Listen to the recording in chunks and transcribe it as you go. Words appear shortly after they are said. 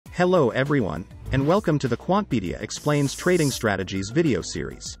Hello everyone, and welcome to the Quantpedia Explains Trading Strategies video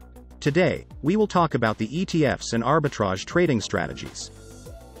series. Today, we will talk about the ETFs and arbitrage trading strategies.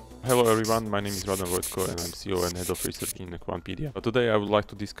 Hello everyone, my name is Radovan Vojtko and I'm CEO and Head of Research in Quantpedia. Today I would like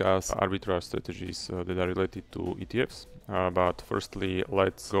to discuss arbitrage strategies that are related to ETFs. But firstly,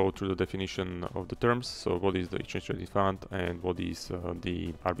 let's go through the definition of the terms. So what is the exchange traded fund and what is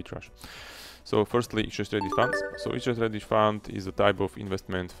the arbitrage? So firstly, exchange traded funds. So exchange traded fund is a type of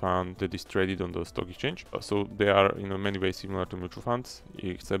investment fund that is traded on the stock exchange. So they are in many ways similar to mutual funds,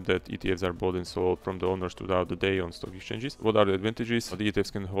 except that ETFs are bought and sold from the owners throughout the day on stock exchanges. What are the advantages? The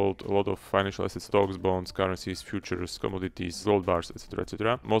ETFs can hold a lot of financial assets, stocks, bonds, currencies, futures, commodities, gold bars, etc.,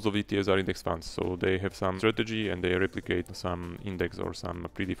 etc. Most of the ETFs are index funds, so they have some strategy and they replicate some index or some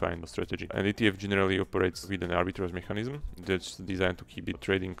predefined strategy. An ETF generally operates with an arbitrage mechanism that's designed to keep it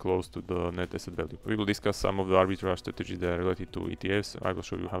trading close to the net asset value. We will discuss some of the arbitrage strategies that are related to ETFs. I will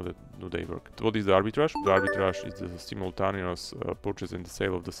show you how they work. What is the arbitrage? The arbitrage is the simultaneous purchase and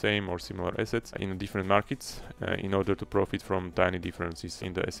sale of the same or similar assets in different markets in order to profit from tiny differences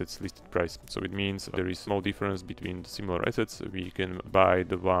in the assets listed price. So it means there is small difference between the similar assets. We can buy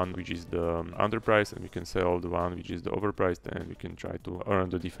the one which is the underpriced and we can sell the one which is the overpriced, and we can try to earn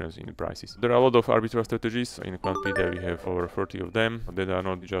the difference in the prices. There are a lot of arbitrage strategies. In Quantpedia we have over 30 of them that are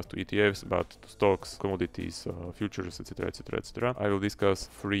not just to ETFs but to stocks, commodities, futures, etc., etc., etc. I will discuss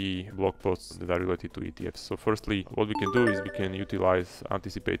 3 blog posts that are related to ETFs. So firstly, what we can do is we can utilize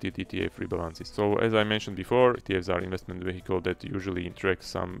anticipated ETF rebalances. So as I mentioned before, ETFs are investment vehicle that usually tracks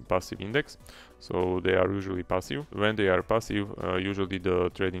some passive index. So they are usually passive. When they are passive, usually the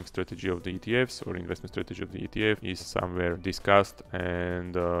trading strategy of the ETFs or investment strategy of the ETF is somewhere discussed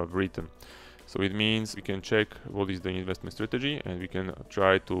and written. So it means we can check what is the investment strategy and we can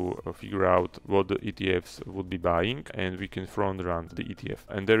try to figure out what the ETFs would be buying, and we can front run the ETF.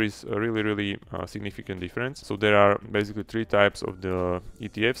 And there is a really significant difference. So there are basically 3 types of the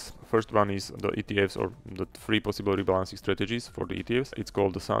ETFs. First one is the ETFs, or the 3 possible rebalancing strategies for the ETFs. It's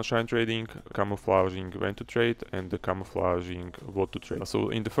called the sunshine trading, camouflaging when to trade, and the camouflaging what to trade. So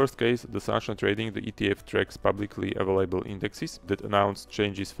in the first case, the sunshine trading, the ETF tracks publicly available indexes that announce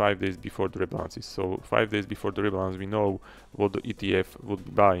changes 5 days before the rebalance. So 5 days before the rebalance, we know what the ETF would be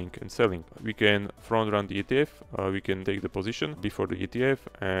buying and selling. We can front run the ETF, we can take the position before the ETF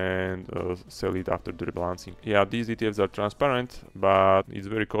and sell it after the rebalancing. Yeah, these ETFs are transparent, but it's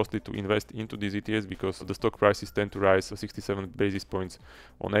very costly to invest into these ETFs because the stock prices tend to rise 67 basis points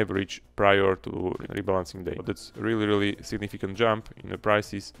on average prior to rebalancing day. That's really significant jump in the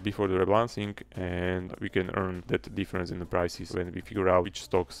prices before the rebalancing, and we can earn that difference in the prices when we figure out which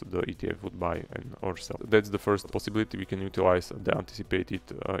stocks the ETF would buy and or sell. That's the first possibility. We can utilize the anticipated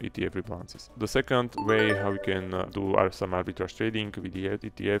ETF rebalances. The second way how we can do some arbitrage trading with the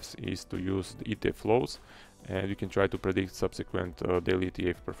ETFs is to use the ETF flows, and we can try to predict subsequent daily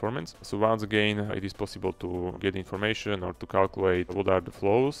ETF performance. So once again, it is possible to get information or to calculate what are the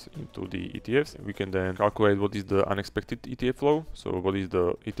flows into the ETFs. We can then calculate what is the unexpected ETF flow, so what is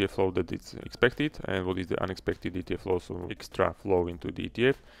the ETF flow that is expected, and what is the unexpected ETF flow, so extra flow into the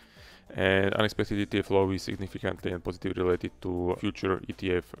ETF. And unexpected ETF flow is significantly and positively related to future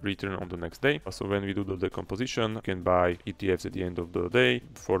ETF return on the next day. So when we do the decomposition, we can buy ETFs at the end of the day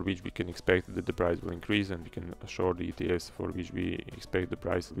for which we can expect that the price will increase, and we can short the ETFs for which we expect the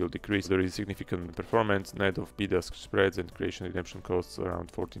price will decrease. There is significant performance net of bid-ask spreads and creation redemption costs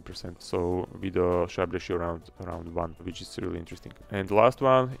around 14%. So with a Sharpe ratio around 1, which is really interesting. And the last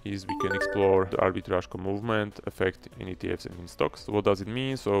one is we can explore the arbitrage movement effect in ETFs and in stocks. So what does it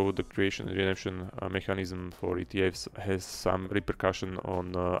mean? So the creation and redemption mechanism for ETFs has some repercussion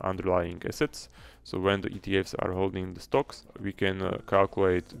on underlying assets. So when the ETFs are holding the stocks, we can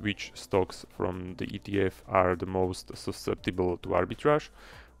calculate which stocks from the ETF are the most susceptible to arbitrage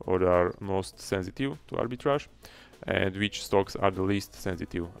or are most sensitive to arbitrage, and which stocks are the least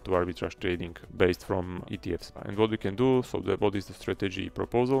sensitive to arbitrage trading based from ETFs. And what we can do, so what is the strategy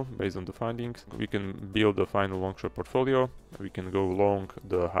proposal based on the findings? We can build a final long-short portfolio. We can go long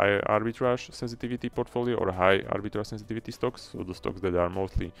the high arbitrage sensitivity portfolio or high arbitrage sensitivity stocks, so the stocks that are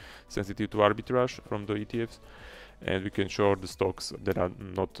mostly sensitive to arbitrage from the ETFs. And we can short the stocks that are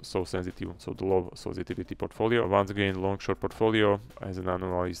not so sensitive, so the low sensitivity portfolio. Once again, long short portfolio has an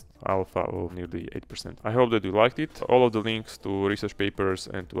annualized alpha of nearly 8%. I hope that you liked it. All of the links to research papers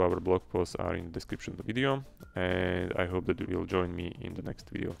and to our blog posts are in the description of the video, and I hope that you will join me in the next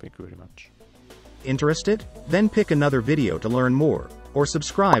video. Thank you very much. Interested? Then pick another video to learn more, or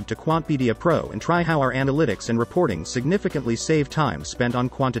subscribe to Quantpedia Pro and try how our analytics and reporting significantly save time spent on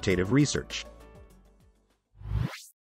quantitative research.